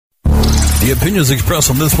The opinions expressed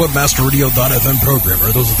on this WebmasterRadio.fm program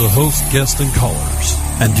are those of the host, guests, and callers,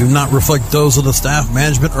 and do not reflect those of the staff,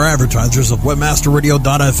 management, or advertisers of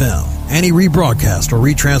WebmasterRadio.fm. Any rebroadcast or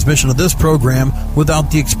retransmission of this program without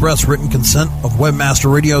the express written consent of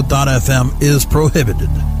WebmasterRadio.fm is prohibited.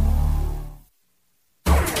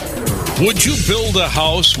 Would you build a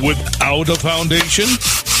house without a foundation?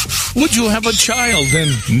 Would you have a child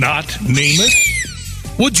and not name it?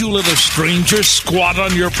 Would you let a stranger squat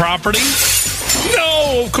on your property?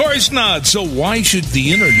 No, of course not. So why should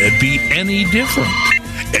the internet be any different?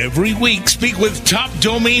 Every week, speak with top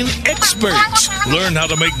domain experts. Learn how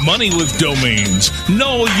to make money with domains.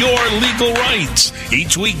 Know your legal rights.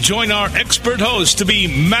 Each week, join our expert host to be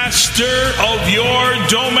master of your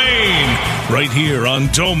domain. Right here on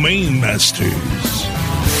Domain Masters.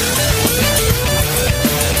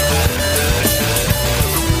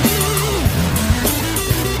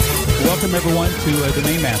 Welcome, everyone, to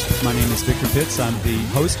Domain Masters. My name is Victor Pitts. I'm the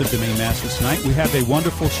host of Domain Masters tonight. We have a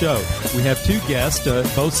wonderful show. We have two guests,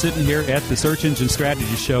 both sitting here at the Search Engine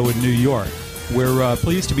Strategy Show in New York. We're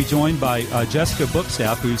pleased to be joined by Jessica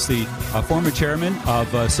Bookstaff, who's the former chairman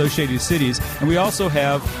of Associated Cities. And we also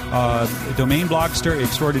have domain blogster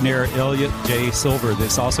extraordinaire Elliot J. Silver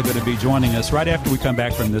that's also going to be joining us right after we come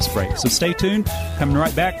back from this break. So stay tuned. Coming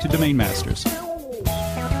right back to Domain Masters.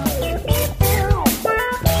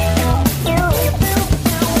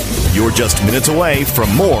 You're just minutes away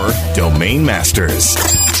from more Domain Masters.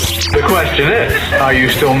 The question is, are you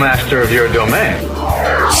still master of your domain?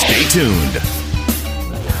 Stay tuned.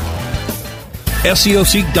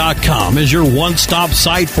 SEOseek.com is your one-stop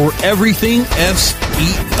site for everything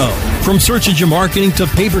SEO. From search engine marketing to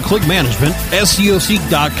pay-per-click management,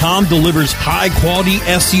 SEOseek.com delivers high-quality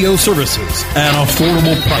SEO services at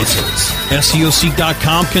affordable prices.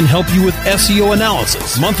 SEOseek.com can help you with SEO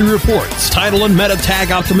analysis, monthly reports, title and meta tag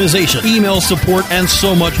optimization, email support, and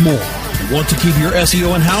so much more. Want to keep your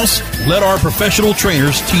SEO in-house? Let our professional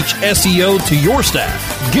trainers teach SEO to your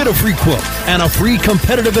staff. Get a free quote and a free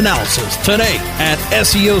competitive analysis today at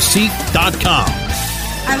SEOseek.com.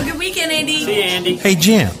 Have a good weekend, Andy. See you, Andy. Hey,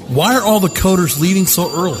 Jan, why are all the coders leaving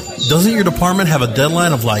so early? Doesn't your department have a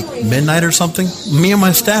deadline of like midnight or something? Me and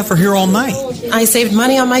my staff are here all night. I saved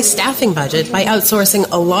money on my staffing budget by outsourcing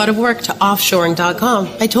a lot of work to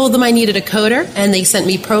offshoring.com. I told them I needed a coder, and they sent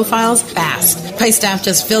me profiles fast. My staff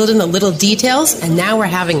just filled in the little details, and now we're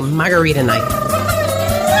having margarita night.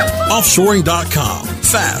 Offshoring.com.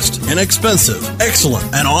 Fast, inexpensive,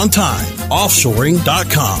 excellent, and on time.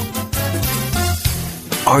 Offshoring.com.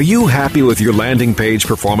 Are you happy with your landing page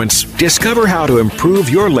performance? Discover how to improve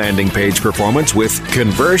your landing page performance with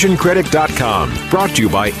ConversionCritic.com. Brought to you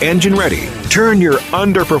by Engine Ready. Turn your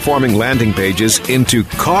underperforming landing pages into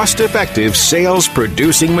cost-effective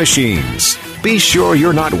sales-producing machines. Be sure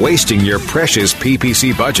you're not wasting your precious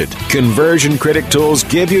PPC budget. Conversion Critic tools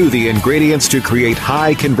give you the ingredients to create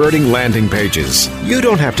high-converting landing pages. You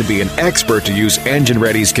don't have to be an expert to use Engine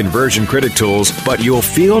Ready's Conversion Critic tools, but you'll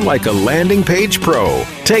feel like a landing page pro.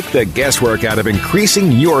 Take the guesswork out of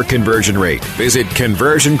increasing your conversion rate. Visit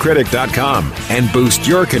ConversionCritic.com and boost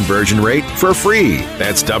your conversion rate for free.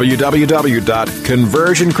 That's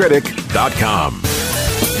www.ConversionCritic.com.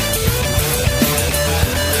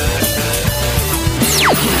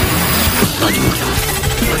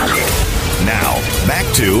 Now,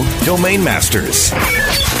 back to Domain Masters. So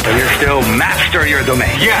you're still master of your domain?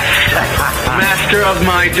 Yes! Master of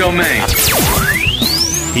my domain.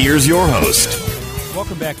 Here's your host.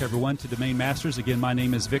 Welcome back, everyone, to Domain Masters. Again, my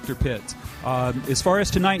name is Victor Pitts. As far as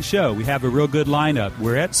tonight's show, we have a real good lineup.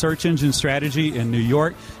 We're at Search Engine Strategy in New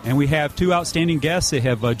York, and we have two outstanding guests. They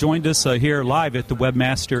have joined us here live at the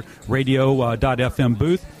WebmasterRadio.fm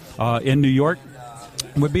booth in New York.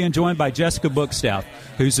 We're being joined by Jessica Bookstaff,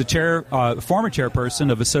 who's the former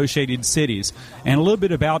chairperson of Associated Cities. And a little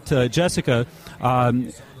bit about Jessica.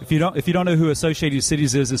 If you don't know who Associated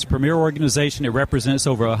Cities is, it's a premier organization. It represents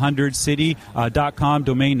over 100 city.com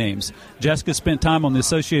domain names. Jessica spent time on the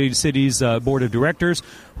Associated Cities board of directors,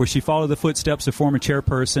 where she followed the footsteps of former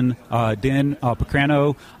chairperson Dan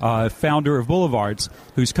Picrano, founder of Boulevards,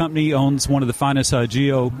 whose company owns one of the finest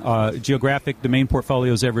geographic domain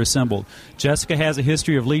portfolios ever assembled. Jessica has a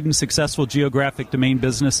history of leading successful geographic domain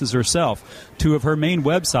businesses herself. Two of her main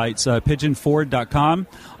websites, pigeonforward.com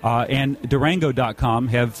and Durango.com,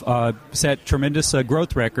 have set tremendous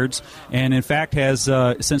growth records, and in fact has,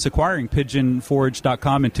 since acquiring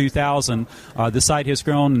pigeonforge.com in 2000, the site has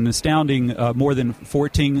grown an astounding more than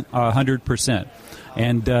 1,400%.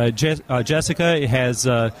 And Jessica has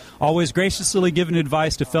always graciously given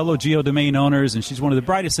advice to fellow geodomain owners, and she's one of the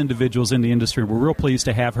brightest individuals in the industry. We're real pleased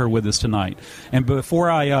to have her with us tonight. And before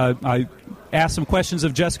I ask some questions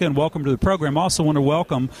of Jessica and welcome to the program. Also want to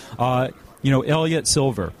welcome Elliot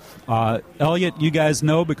Silver. Elliot, you guys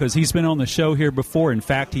know because he's been on the show here before. In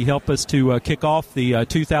fact, he helped us to kick off the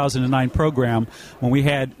 2009 program when we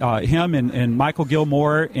had him and Michael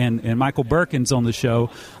Gilmore and Michael Berkins on the show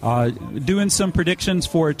doing some predictions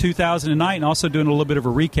for 2009 and also doing a little bit of a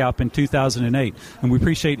recap in 2008. And we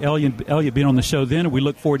appreciate Elliot being on the show then, and we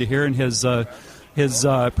look forward to hearing his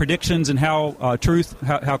predictions and how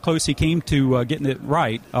close he came to getting it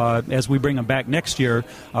right as we bring him back next year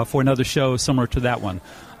for another show similar to that one.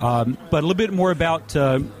 But a little bit more about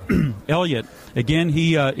Elliot. Again,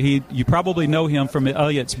 you probably know him from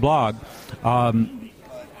Elliot's blog.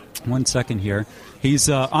 1 second here. He's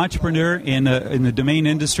an entrepreneur in the domain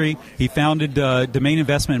industry. He founded a domain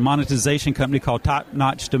investment and monetization company called Top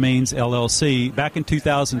Notch Domains, LLC, back in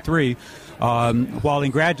 2003 while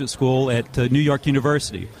in graduate school at New York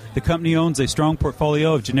University. The company owns a strong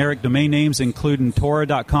portfolio of generic domain names, including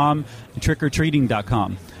Tora.com and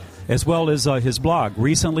TrickOrTreating.com, as well as his blog.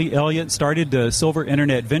 Recently, Elliot started Silver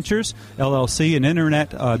Internet Ventures, LLC, an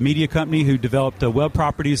internet media company who developed web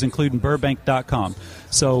properties, including Burbank.com.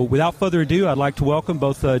 So without further ado, I'd like to welcome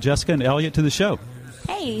both Jessica and Elliot to the show.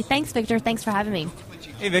 Hey, thanks, Victor. Thanks for having me.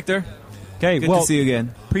 Hey, Victor. Okay, good to see you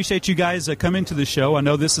again. Appreciate you guys coming to the show. I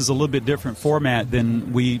know this is a little bit different format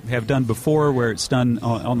than we have done before where it's done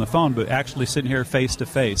on the phone, but actually sitting here face to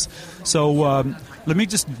face. So let me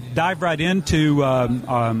just dive right into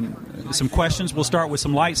some questions. We'll start with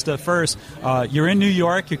some light stuff first. You're in New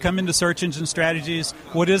York. You come into Search Engine Strategies.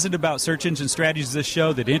 What is it about Search Engine Strategies, this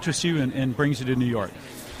show, that interests you and brings you to New York?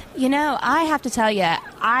 You know, I have to tell you,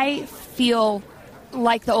 I feel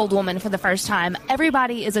like the old woman for the first time.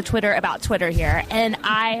 Everybody is a Twitter about Twitter here, and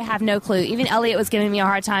I have no clue. Even Elliot was giving me a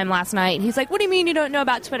hard time last night. He's like, what do you mean you don't know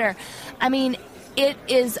about Twitter? I mean, it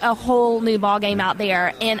is a whole new ballgame out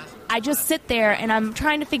there, and I just sit there and I'm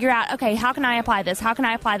trying to figure out, okay, how can I apply this? How can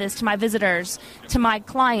I apply this to my visitors, to my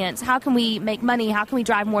clients? How can we make money? How can we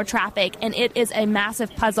drive more traffic? And it is a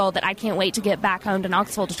massive puzzle that I can't wait to get back home to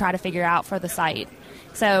Knoxville to try to figure out for the site.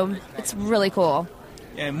 So it's really cool.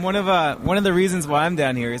 And one of the reasons why I'm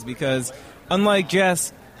down here is because, unlike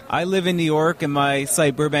Jess, I live in New York, and my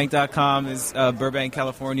site Burbank.com is a Burbank,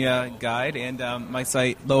 California guide, and my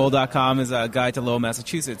site Lowell.com is a guide to Lowell,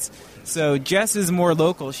 Massachusetts. So Jess is more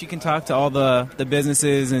local. She can talk to all the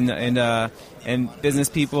businesses and business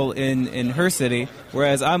people in her city,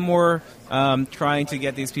 whereas I'm more trying to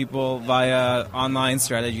get these people via online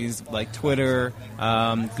strategies like Twitter,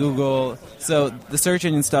 Google. So the search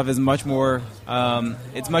engine stuff is much more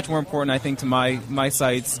it's much more important, I think, to my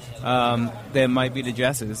sites than might be to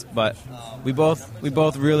Jess's. But we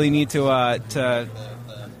both really need to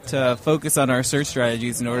focus on our search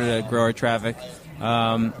strategies in order to grow our traffic,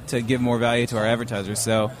 to give more value to our advertisers.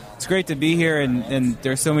 So it's great to be here, and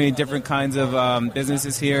there's so many different kinds of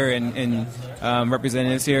businesses here and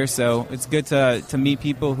representatives here. So it's good to meet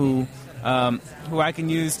people who I can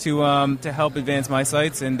use to help advance my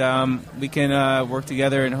sites, and we can work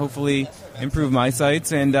together and hopefully improve my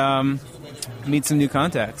sites and meet some new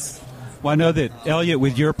contacts. Well, I know that, Elliot,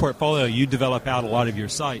 with your portfolio, you develop out a lot of your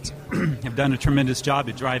sites. Have done a tremendous job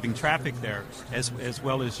at driving traffic there, as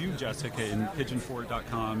well as you, Jessica, in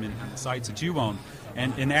pigeonforward.com and the sites that you own.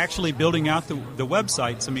 And actually building out the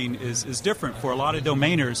websites, I mean, is different for a lot of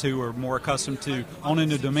domainers who are more accustomed to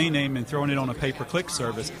owning a domain name and throwing it on a pay-per-click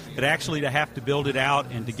service. But actually to have to build it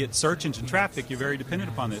out and to get search engine traffic, you're very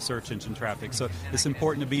dependent upon that search engine traffic. So it's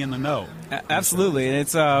important to be in the know. Absolutely. And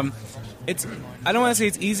it's I don't want to say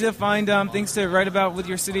it's easy to find things to write about with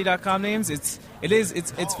your city.com names. It's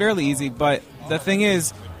fairly easy, but the thing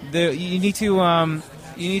is, you need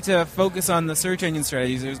to focus on the search engine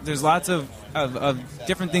strategies. There's lots of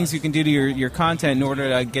different things you can do to your content in order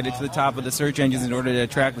to get it to the top of the search engines in order to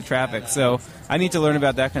attract the traffic. So I need to learn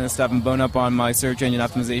about that kind of stuff and bone up on my search engine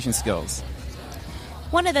optimization skills.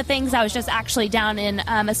 One of the things, I was just actually down in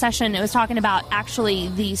a session, it was talking about actually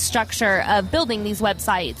the structure of building these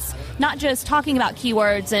websites, not just talking about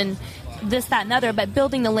keywords and this, that, and other, but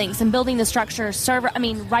building the links and building the structure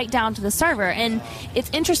right down to the server. And it's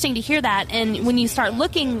interesting to hear that. And when you start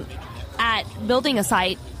looking at building a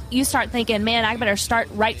site, you start thinking, man, I better start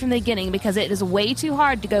right from the beginning, because it is way too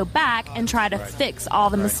hard to go back and try to fix all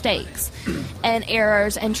the mistakes and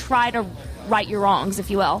errors and try to right your wrongs, if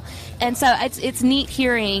you will. And so it's neat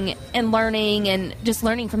hearing and learning and just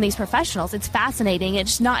learning from these professionals. It's fascinating.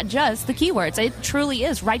 It's not just the keywords. It truly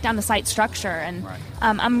is right down to site structure. And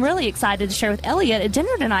I'm really excited to share with Elliot at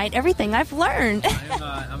dinner tonight everything I've learned.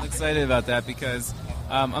 I'm excited about that because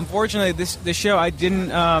Unfortunately, this show I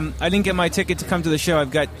didn't get my ticket to come to the show.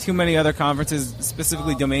 I've got too many other conferences,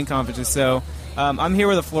 specifically domain conferences. So I'm here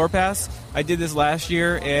with a floor pass. I did this last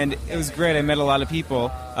year, and it was great. I met a lot of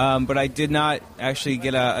people, but I did not actually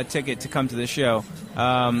get a ticket to come to the show.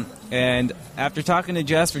 And after talking to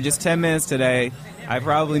Jess for just 10 minutes today, I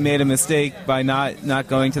probably made a mistake by not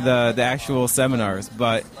going to the actual seminars.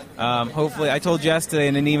 But hopefully, I told Jess today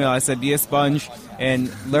in an email, I said, be a sponge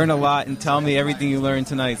and learn a lot and tell me everything you learned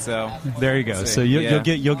tonight. So there you go. So you'll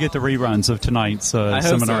get the reruns of tonight's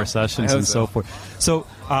seminar sessions and so forth. So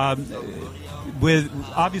with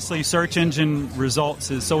obviously search engine results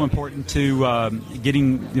is so important to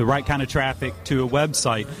getting the right kind of traffic to a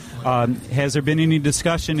website. Has there been any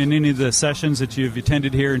discussion in any of the sessions that you've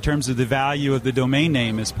attended here in terms of the value of the domain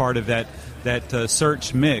name as part of that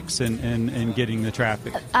search mix and getting the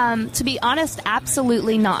traffic? To be honest,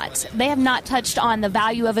 absolutely not. They have not touched on the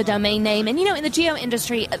value of a domain name. And, in the geo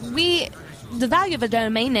industry, the value of a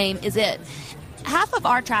domain name is it. Half of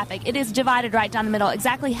our traffic, it is divided right down the middle.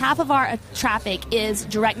 Exactly half of our traffic is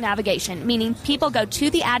direct navigation, meaning people go to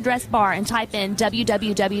the address bar and type in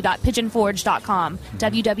www.pigeonforge.com,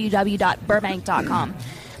 www.burbank.com.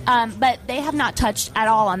 But they have not touched at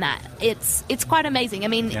all on that. It's quite amazing. I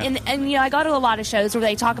mean, and I go to a lot of shows where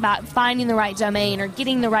they talk about finding the right domain or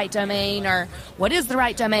getting the right domain or what is the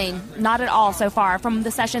right domain. Not at all so far from the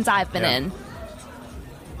sessions I've been in.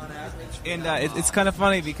 And it's kind of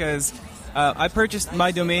funny because I purchased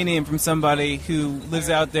my domain name from somebody who lives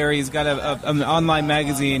out there. He's got an online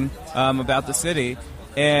magazine about the city.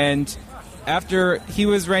 And after he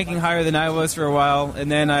was ranking higher than I was for a while, and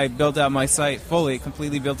then I built out my site fully,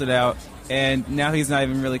 completely built it out, and now he's not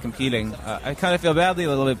even really competing. I kind of feel badly a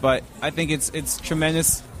little bit, but I think it's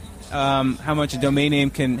tremendous how much a domain name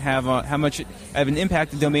can have on, how much of an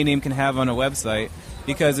impact a domain name can have on a website.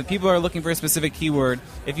 Because if people are looking for a specific keyword,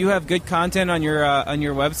 if you have good content on your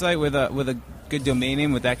website with a good domain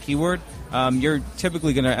name with that keyword, you're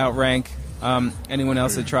typically going to outrank anyone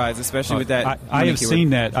else that tries, especially with that. I have seen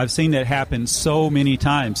that. I've seen that happen so many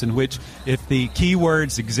times. In which, if the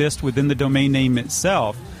keywords exist within the domain name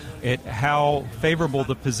itself, how favorable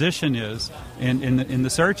the position is in the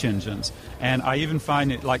search engines. And I even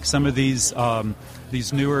find it like some of these newer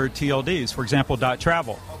TLDs, for example,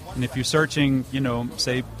 .travel. And if you're searching,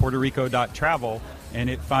 say Puerto Rico.travel, and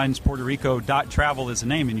it finds Puerto Rico.travel as a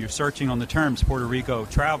name, and you're searching on the terms Puerto Rico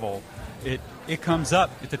travel, it comes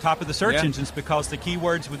up at the top of the search engines because the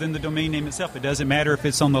keywords within the domain name itself. It doesn't matter if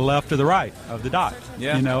it's on the left or the right of the dot.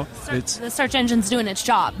 Yeah. The search engine's doing its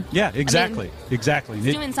job. Yeah, exactly. Exactly.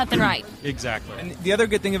 It's doing something right. Exactly. And the other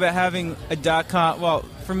good thing about having a .com, well,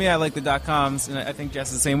 for me, I like the .coms, and I think Jess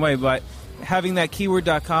is the same way, but having that keyword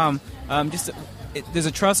 .com, there's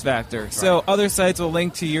a trust factor. Right. So other sites will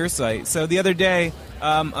link to your site. So the other day,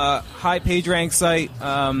 a high page rank site,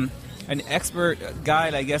 an expert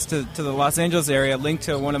guide, I guess, to the Los Angeles area linked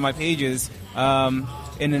to one of my pages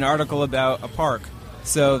in an article about a park.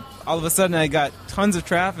 So all of a sudden I got tons of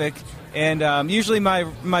traffic, and usually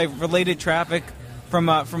my related traffic from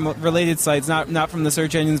related sites, not from the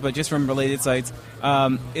search engines, but just from related sites,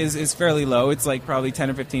 is fairly low. It's like probably 10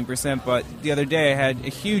 or 15%. But the other day I had a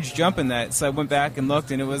huge jump in that, so I went back and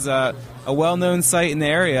looked, and it was a well-known site in the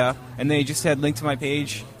area, and they just had linked to my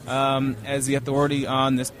page as the authority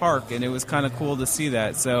on this park, and it was kind of cool to see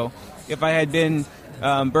that. So if I had been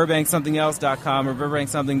BurbankSomethingElse.com or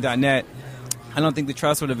BurbankSomething.net, I don't think the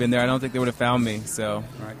trust would have been there. I don't think they would have found me. So.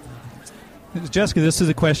 Right. Jessica, this is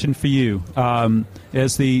a question for you.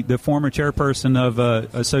 As the former chairperson of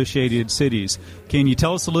Associated Cities, can you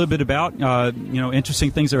tell us a little bit about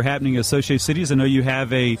interesting things that are happening at Associated Cities? I know you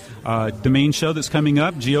have a domain show that's coming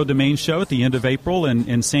up, Geo Domain Show, at the end of April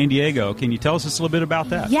in San Diego. Can you tell us a little bit about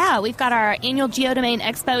that? Yeah, we've got our annual Geo Domain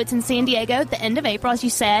Expo. It's in San Diego at the end of April, as you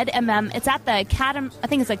said. It's at the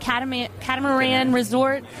Catamaran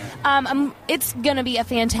Resort. It's going to be a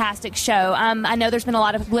fantastic show. I know there's been a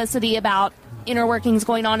lot of publicity about inner workings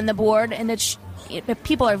going on in the board, and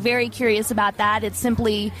people are very curious about that. It's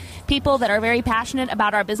simply people that are very passionate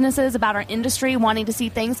about our businesses, about our industry, wanting to see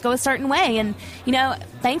things go a certain way. And,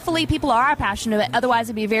 thankfully people are passionate. Otherwise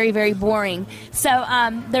it'd be very, very boring. So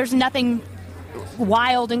there's nothing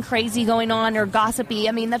wild and crazy going on or gossipy.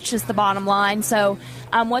 I mean, that's just the bottom line. So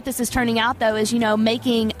what this is turning out, though, is,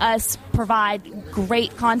 making us provide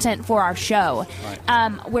great content for our show.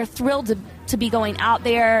 Right. We're thrilled to be going out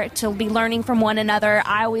there, to be learning from one another.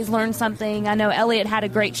 I always learn something. I know Elliot had a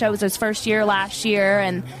great show. It was his first year last year,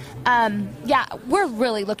 and we're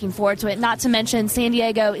really looking forward to it. Not to mention, San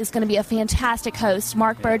Diego is going to be a fantastic host.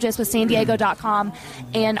 Mark Burgess with SanDiego.com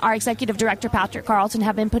and our executive director, Patrick Carlton,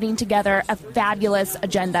 have been putting together a fabulous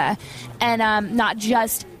agenda. And not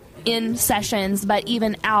just in sessions, but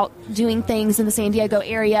even out doing things in the San Diego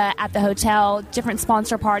area, at the hotel, different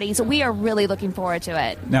sponsor parties. We are really looking forward to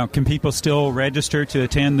it. Now, can people still register to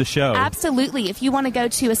attend the show? Absolutely. If you want to go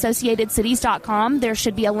to AssociatedCities.com, there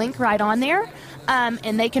should be a link right on there.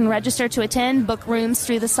 And they can register to attend, book rooms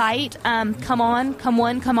through the site. Come on, come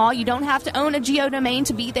one, come all. You don't have to own a geodomain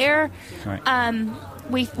to be there. Right.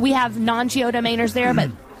 We have non-geodomainers there,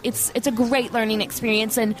 but it's a great learning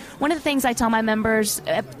experience. And one of the things I tell my members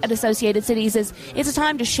at Associated Cities is it's a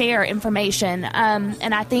time to share information.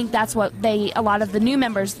 And I think that's what a lot of the new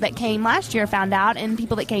members that came last year found out, and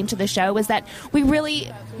people that came to the show, is that we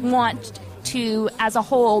really want to, as a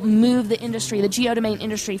whole, move the industry, the geodomain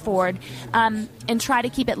industry, forward, and try to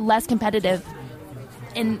keep it less competitive.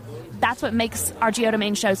 And that's what makes our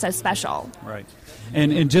geodomain show so special. Right.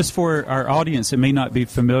 And just for our audience that may not be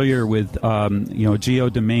familiar with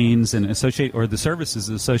geodomains and the services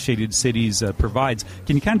Associated Cities provides,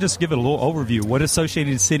 can you kind of just give it a little overview what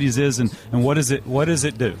Associated Cities is and what does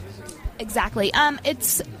it do? Exactly.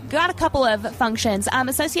 It's got a couple of functions.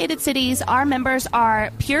 Associated Cities, our members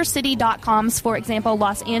are PureCity.coms, for example,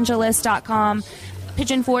 LosAngeles.com,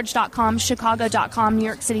 PigeonForge.com, Chicago.com,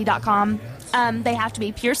 NewYorkCity.com. They have to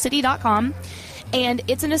be PureCity.com. And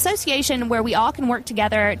it's an association where we all can work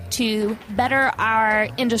together to better our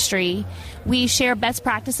industry. We share best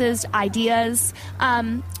practices, ideas.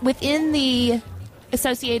 Within the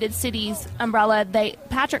Associated Cities umbrella,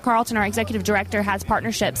 Patrick Carlton, our executive director, has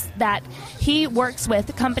partnerships that he works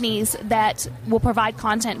with companies that will provide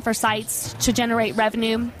content for sites to generate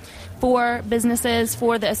revenue for businesses,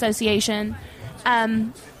 for the association.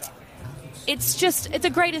 It's a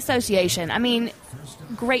great association. I mean,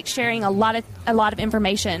 great sharing, a lot of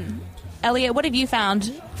information. Elliot, what have you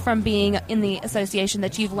found from being in the association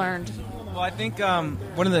that you've learned? Well, I think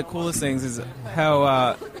one of the coolest things is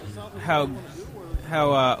how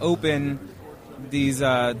open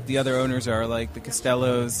the other owners are, like the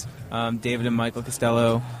Costellos, David and Michael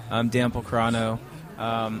Costello, Dan Polcrano.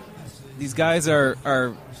 These guys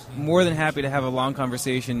are more than happy to have a long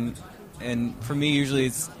conversation, and for me, usually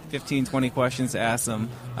it's 15, 20 questions to ask them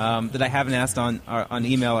that I haven't asked on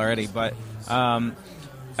email already. But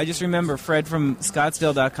I just remember Fred from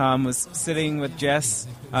Scottsdale.com was sitting with Jess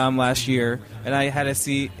last year, and I had a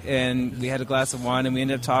seat, and we had a glass of wine, and we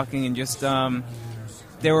ended up talking, and just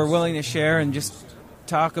they were willing to share and just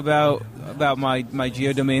talk about my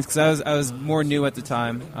geodomains, because I was more new at the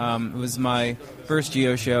time. It was my first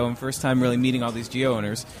geo show and first time really meeting all these geo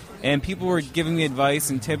owners. And people were giving me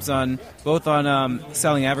advice and tips on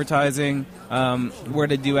selling advertising, where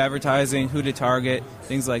to do advertising, who to target,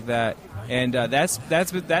 things like that. And that's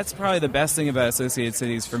probably the best thing about Associated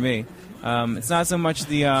Cities for me. It's not so much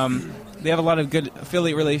they have a lot of good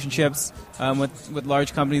affiliate relationships with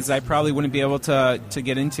large companies that I probably wouldn't be able to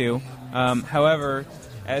get into. However,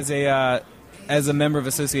 as a member of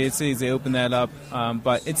Associated Cities, they open that up.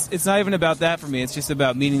 But it's not even about that for me. It's just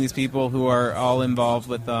about meeting these people who are all involved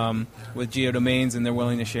with geodomains, and they're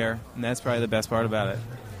willing to share. And that's probably the best part about it.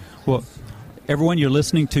 Well, everyone, you're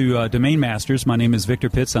listening to Domain Masters. My name is Victor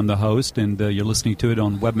Pitts. I'm the host, and you're listening to it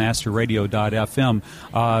on webmasterradio.fm.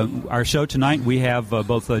 Our show tonight, we have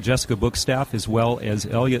both Jessica Bookstaff as well as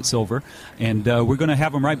Elliot Silver, and we're going to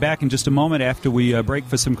have them right back in just a moment after we break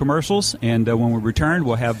for some commercials, and when we return,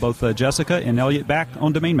 we'll have both Jessica and Elliot back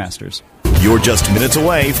on Domain Masters. You're just minutes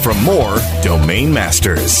away from more Domain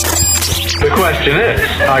Masters. The question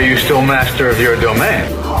is, are you still master of your domain?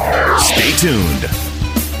 Stay tuned.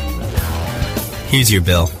 Here's your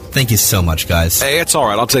bill. Thank you so much, guys. Hey, it's all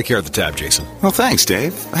right. I'll take care of the tab, Jason. Well, thanks,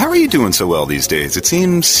 Dave. How are you doing so well these days? It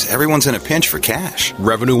seems everyone's in a pinch for cash.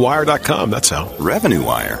 RevenueWire.com, that's how.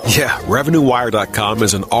 RevenueWire? Yeah, RevenueWire.com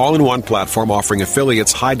is an all-in-one platform offering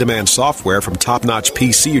affiliates high-demand software from top-notch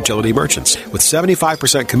PC utility merchants. With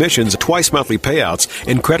 75% commissions, twice monthly payouts,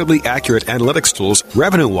 incredibly accurate analytics tools,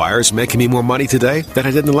 RevenueWire is making me more money today than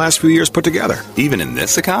I did in the last few years put together. Even in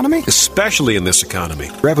this economy? Especially in this economy.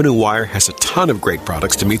 RevenueWire has a ton of great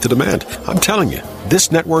products to meet the demand. I'm telling you,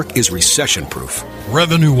 this network is recession-proof.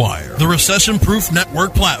 RevenueWire, the recession-proof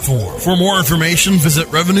network platform. For more information, visit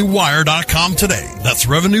RevenueWire.com today. That's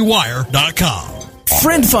RevenueWire.com.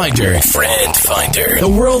 Friend Finder. Friend Finder. The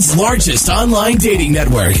world's largest online dating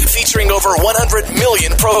network, featuring over 100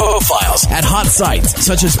 million profiles at hot sites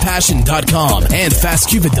such as Passion.com and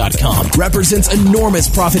FastCupid.com, represents enormous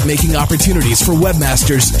profit-making opportunities for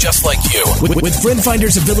webmasters just like you. With Friend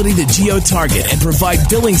Finder's ability to geo-target and provide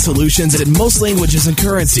billing solutions in most languages and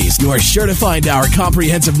currencies, you are sure to find our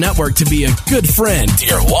comprehensive network to be a good friend to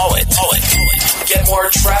your wallet. Get more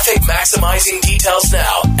traffic maximizing details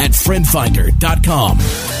now at friendfinder.com.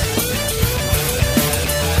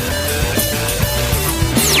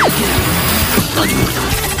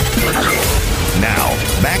 Now,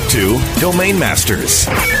 back to Domain Masters.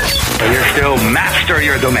 You're still master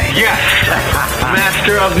your domain. Yes,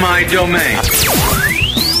 master of my domain.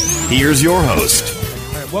 Here's your host.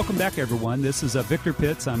 Welcome back, everyone. This is Victor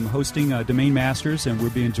Pitts. I'm hosting Domain Masters, and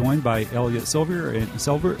we're being joined by Elliot Silver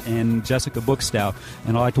and Jessica Bookstaff,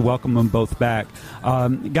 and I'd like to welcome them both back.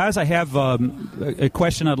 Guys, I have a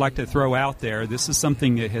question I'd like to throw out there. This is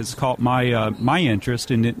something that has caught my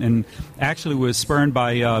interest, and actually was spurred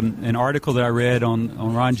by an article that I read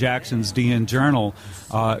on Ron Jackson's DN Journal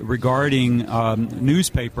regarding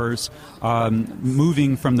newspapers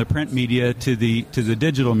moving from the print media to the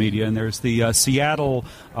digital media. And there's the Seattle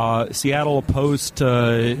Post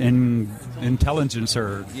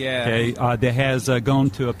Intelligencer, that has gone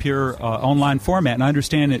to a pure online format. And I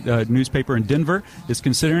understand that a newspaper in Denver is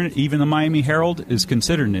considering it. Even the Miami Herald is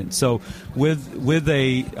considering it. So with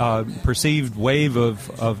a perceived wave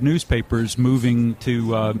of newspapers moving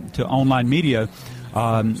to online media,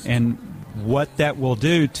 and what that will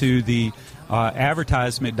do to the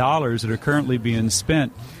advertisement dollars that are currently being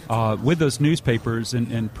spent with those newspapers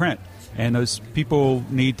in print. And those people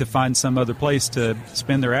need to find some other place to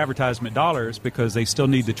spend their advertisement dollars because they still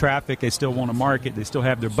need the traffic, they still want to market, they still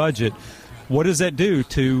have their budget. What does that do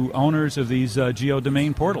to owners of these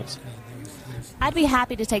geo-domain portals? I'd be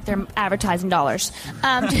happy to take their advertising dollars.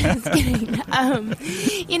 Just kidding.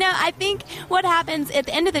 I think what happens at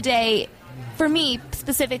the end of the day, for me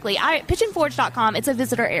specifically, pigeonforge.com, it's a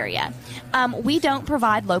visitor area. We don't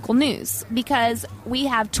provide local news because we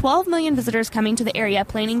have 12 million visitors coming to the area,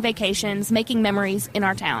 planning vacations, making memories in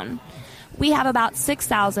our town. We have about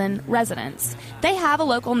 6,000 residents. They have a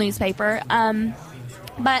local newspaper,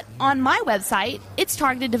 but on my website, it's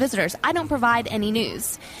targeted to visitors. I don't provide any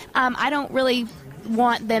news. I don't really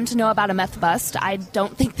want them to know about a meth bust. I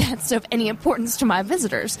don't think that's of any importance to my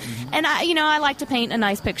visitors. And I like to paint a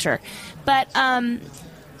nice picture. But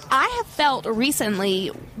I have felt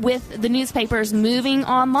recently with the newspapers moving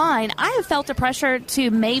online, I have felt a pressure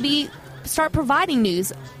to maybe start providing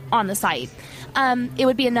news on the site. It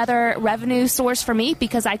would be another revenue source for me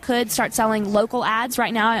because I could start selling local ads.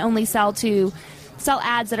 Right now I only sell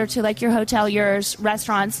ads that are to like your hoteliers,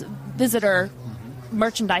 restaurants, visitor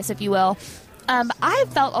merchandise, if you will. I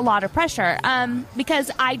have felt a lot of pressure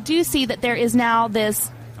because I do see that there is now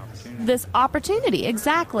this opportunity.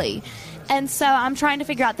 Exactly. And so I'm trying to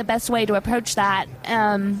figure out the best way to approach that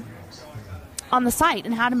on the site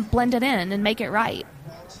and how to blend it in and make it right.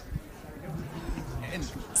 And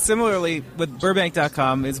similarly, with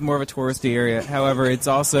Burbank.com, it's more of a touristy area. However, it's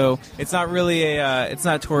not really it's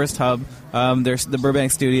not a tourist hub. There's the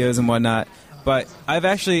Burbank studios and whatnot. But I've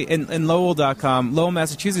actually, in Lowell.com, Lowell,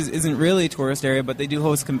 Massachusetts isn't really a tourist area, but they do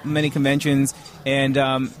host many conventions, and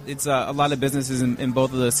it's a lot of businesses in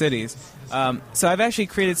both of those cities. So I've actually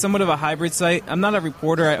created somewhat of a hybrid site. I'm not a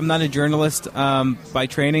reporter. I'm not a journalist by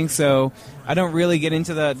training, so I don't really get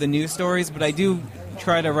into the news stories, but I do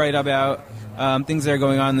try to write about things that are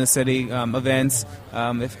going on in the city, events.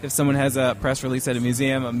 If someone has a press release at a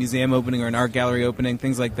museum opening or an art gallery opening,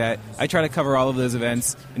 things like that, I try to cover all of those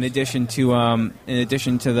events in addition to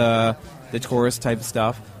the tourist type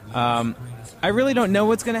stuff. I really don't know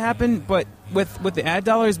what's going to happen, but with the ad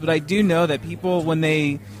dollars, but I do know that people when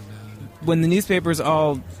the newspapers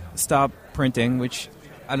all stop printing, which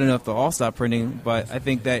I don't know if they'll all stop printing, but I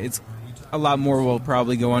think that it's a lot more will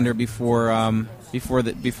probably go under before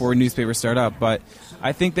newspapers start up. But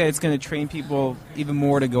I think that it's going to train people even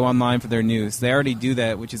more to go online for their news. They already do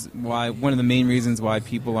that, which is why one of the main reasons why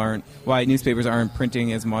newspapers aren't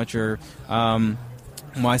printing as much, or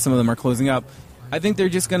why some of them are closing up. I think they're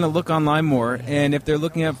just going to look online more, and if they're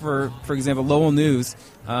looking at, for example, Lowell News,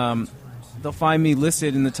 they'll find me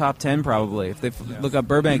listed in the top 10 probably. If they look up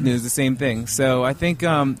Burbank News, the same thing. So I think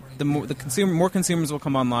more consumers will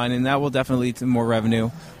come online, and that will definitely lead to more revenue.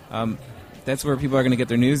 that's where people are going to get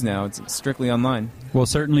their news now. It's strictly online. Well,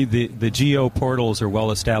 certainly the geo portals are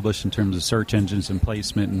well established in terms of search engines and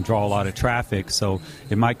placement and draw a lot of traffic, so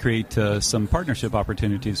it might create some partnership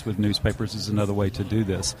opportunities with newspapers is another way to do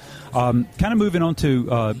this. Kind of moving on to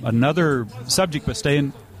another subject, but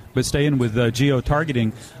staying with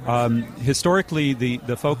geo-targeting, historically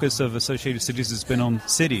the focus of Associated Cities has been on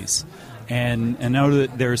cities. And I know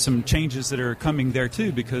that there are some changes that are coming there,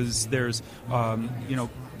 too, because there's,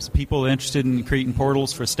 people interested in creating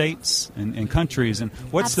portals for states and countries. And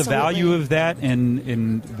what's Absolutely. the value of that?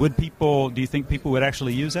 And do you think people would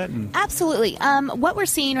actually use that? Absolutely. What we're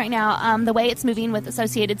seeing right now, the way it's moving with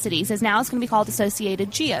Associated Cities is now it's going to be called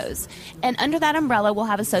Associated Geos. And under that umbrella, we'll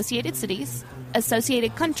have Associated Cities,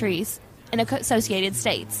 Associated Countries, and Associated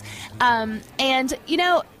States.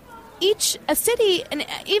 A city, and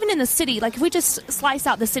even in the city, like if we just slice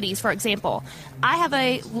out the cities, for example, I have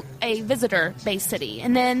a visitor-based city,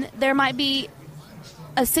 and then there might be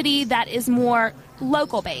a city that is more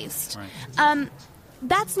local-based. Right.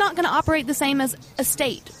 That's not going to operate the same as a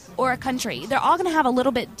state or a country. They're all going to have a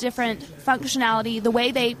little bit different functionality. The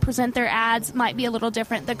way they present their ads might be a little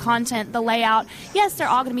different. The content, the layout. Yes, they're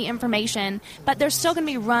all going to be information, but they're still going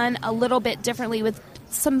to be run a little bit differently with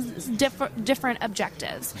some different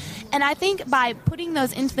objectives. And I think by putting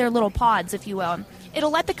those into their little pods, if you will,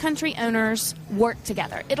 it'll let the country owners work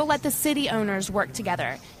together. It'll let the city owners work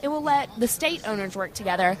together. It will let the state owners work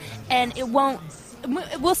together, and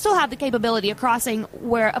we'll still have the capability of crossing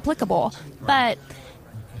where applicable, but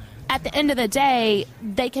at the end of the day,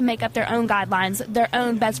 they can make up their own guidelines, their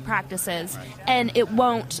own best practices, and it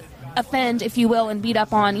won't offend, if you will, and beat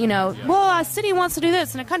up on, well, a city wants to do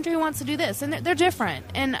this and a country wants to do this, and they're different.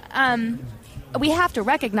 And we have to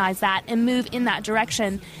recognize that and move in that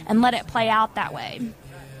direction and let it play out that way.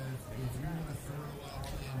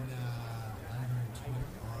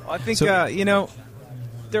 I think,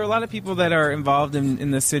 there are a lot of people that are involved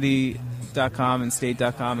in the city.com and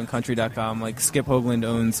state.com and country.com. Like Skip Hoagland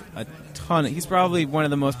owns a ton. He's probably one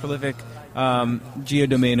of the most prolific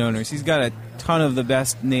geodomain owners. He's got a ton of the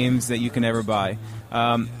best names that you can ever buy.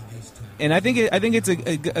 And I think it's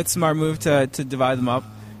a smart move to divide them up.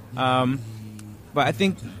 But I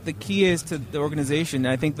think the key is to the organization.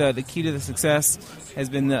 I think the key to the success has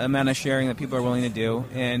been the amount of sharing that people are willing to do.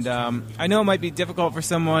 And I know it might be difficult for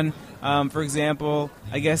someone. For example,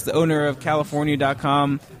 I guess the owner of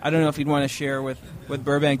California.com, I don't know if he'd want to share with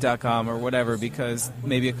Burbank.com or whatever because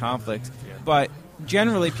maybe a conflict. But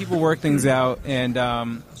generally, people work things out,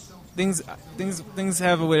 and things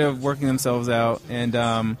have a way of working themselves out. And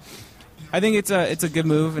I think it's a good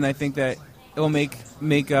move, and I think that it will make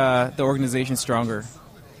the organization stronger.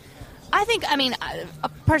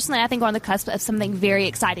 Personally, I think we're on the cusp of something very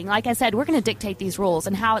exciting. Like I said, we're going to dictate these rules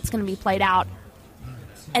and how it's going to be played out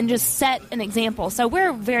and just set an example. So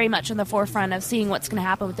we're very much in the forefront of seeing what's going to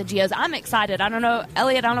happen with the geos. I'm excited. I don't know,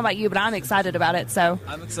 Elliot, I don't know about you, but I'm excited about it. So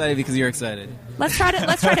I'm excited because you're excited. Let's try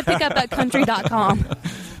to pick up at country.com.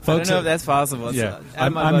 Folks, I don't know if that's possible. It's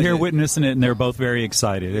I'm here witnessing it, and they're both very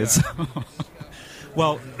excited. Yeah.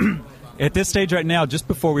 Well, at this stage right now, just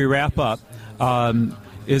before we wrap up,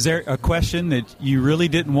 is there a question that you really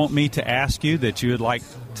didn't want me to ask you that you would like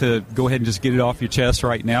to go ahead and just get it off your chest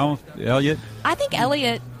right now, Elliot? I think,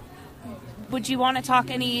 Elliot, would you want to talk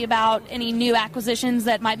about any new acquisitions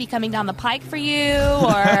that might be coming down the pike for you,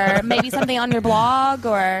 or maybe something on your blog,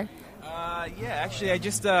 or? Yeah, actually, I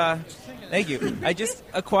just thank you. I just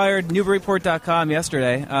acquired NewburyPort.com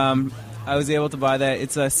yesterday. I was able to buy that.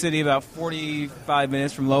 It's a city about 45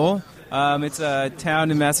 minutes from Lowell. It's a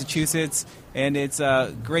town in Massachusetts, and it's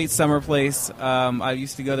a great summer place. I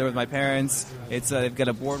used to go there with my parents. They've got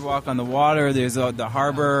a boardwalk on the water. There's the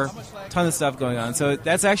harbor, ton of stuff going on. So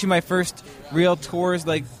that's actually my first real tourist,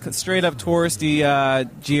 like straight up touristy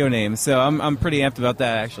geo name. So I'm pretty amped about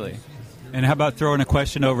that, actually. And how about throwing a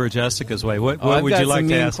question over Jessica's way? What would you like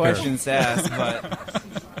to ask her? I've got some questions to ask, but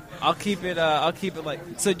I'll keep it like.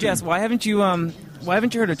 So, Jess, why haven't you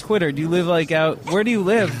heard of Twitter? Do you live out? Where do you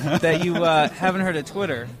live that you haven't heard of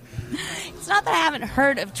Twitter? It's not that I haven't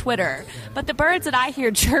heard of Twitter, but the birds that I hear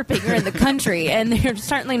chirping are in the country, and they're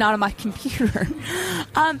certainly not on my computer.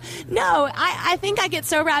 No, I think I get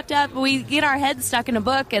so wrapped up. We get our heads stuck in a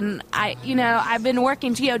book, and I've been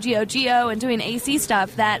working geo and doing AC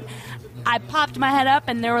stuff that I popped my head up,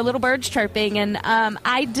 and there were little birds chirping, and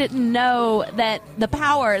I didn't know that the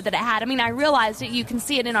power that it had. I mean, I realized that you can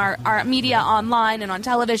see it in our media online and on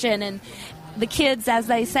television, and the kids, as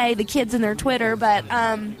they say, the kids in their Twitter, but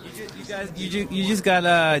you just got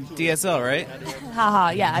DSL, right? Haha,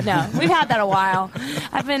 yeah, no, we've had that a while.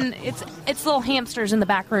 It's little hamsters in the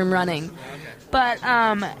back room running, but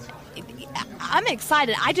I'm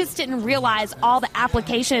excited. I just didn't realize all the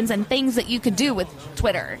applications and things that you could do with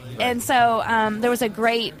Twitter. And so there was a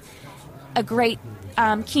great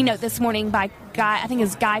keynote this morning by Guy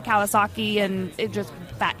Kawasaki, and it just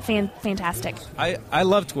fantastic. I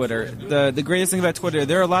love Twitter. The greatest thing about Twitter,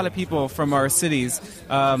 there are a lot of people from our cities.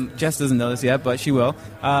 Jess doesn't know this yet, but she will.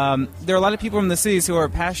 There are a lot of people from the cities who are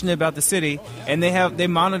passionate about the city, and they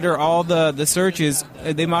monitor all the searches.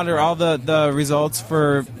 They monitor all the results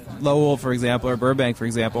for Lowell, for example, or Burbank, for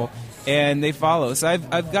example, and they follow. So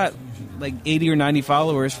I've got like 80 or 90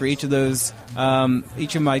 followers for each of those,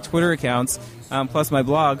 each of my Twitter accounts, plus my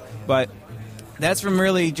blog, but that's from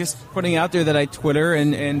really just putting out there that I Twitter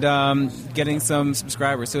and getting some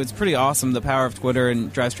subscribers. So it's pretty awesome, the power of Twitter,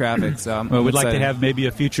 and drives traffic. So well, we'd like to have maybe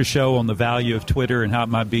a future show on the value of Twitter and how it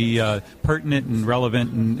might be pertinent and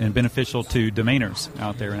relevant and beneficial to domainers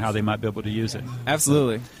out there and how they might be able to use it.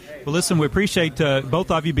 Absolutely. Well, listen, we appreciate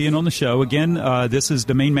both of you being on the show. Again, this is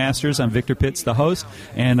Domain Masters. I'm Victor Pitts, the host.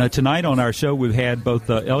 And tonight on our show, we've had both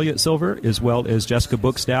Elliot Silver as well as Jessica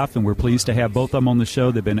Bookstaff, and we're pleased to have both of them on the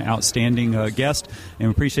show. They've been outstanding guests, and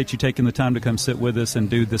we appreciate you taking the time to come sit with us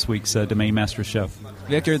and do this week's Domain Masters show.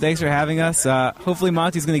 Victor, thanks for having us. Hopefully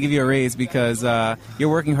Monty's going to give you a raise because you're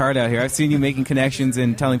working hard out here. I've seen you making connections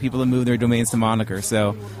and telling people to move their domains to Moniker.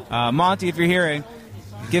 So, Monty, if you're hearing,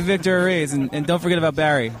 give Victor a raise, and don't forget about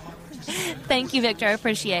Barry. Thank you, Victor. I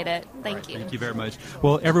appreciate it. Thank you. Thank you very much.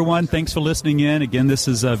 Well, everyone, thanks for listening in. Again, this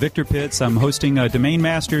is Victor Pitts. I'm hosting Domain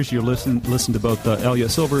Masters. You're listen to both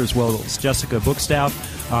Elliot Silver as well as Jessica Bookstaff.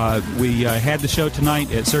 We had the show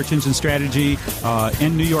tonight at Search Engine Strategy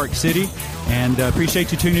in New York City, and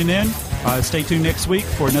appreciate you tuning in. Stay tuned next week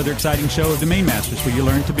for another exciting show of Domain Masters, where you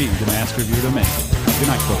learn to be the master of your domain. Good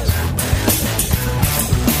night, folks.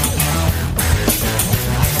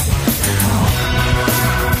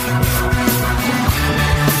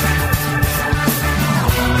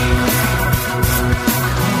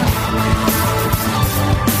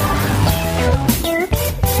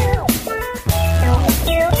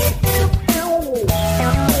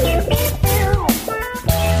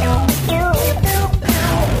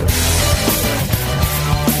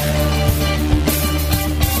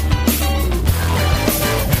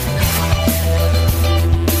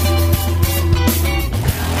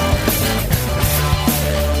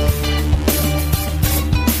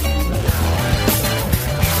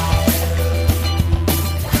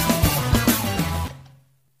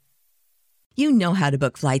 You know how to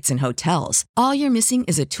book flights and hotels. All you're missing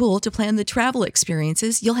is a tool to plan the travel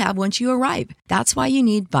experiences you'll have once you arrive. That's why you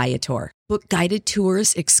need Viator. Book guided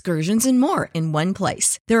tours, excursions, and more in one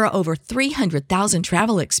place. There are over 300,000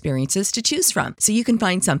 travel experiences to choose from, so you can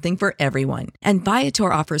find something for everyone. And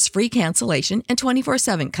Viator offers free cancellation and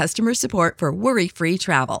 24/7 customer support for worry-free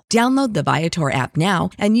travel. Download the Viator app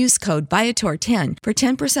now and use code Viator10 for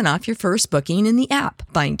 10% off your first booking in the app.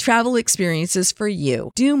 Find travel experiences for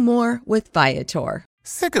you. Do more with Viator.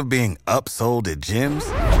 Sick of being upsold at gyms?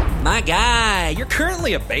 My guy, you're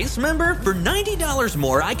currently a base member? For $90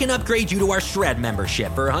 more, I can upgrade you to our Shred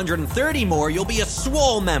membership. For $130 more, you'll be a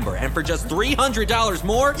Swole member. And for just $300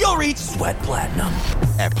 more, you'll reach Sweat Platinum.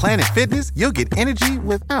 At Planet Fitness, you'll get energy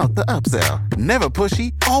without the upsell. Never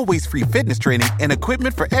pushy, always free fitness training and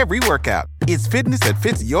equipment for every workout. It's fitness that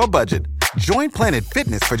fits your budget. Join Planet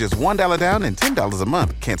Fitness for just $1 down and $10 a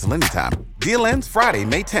month. Cancel anytime. Deal ends Friday,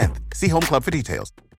 May 10th. See Home Club for details.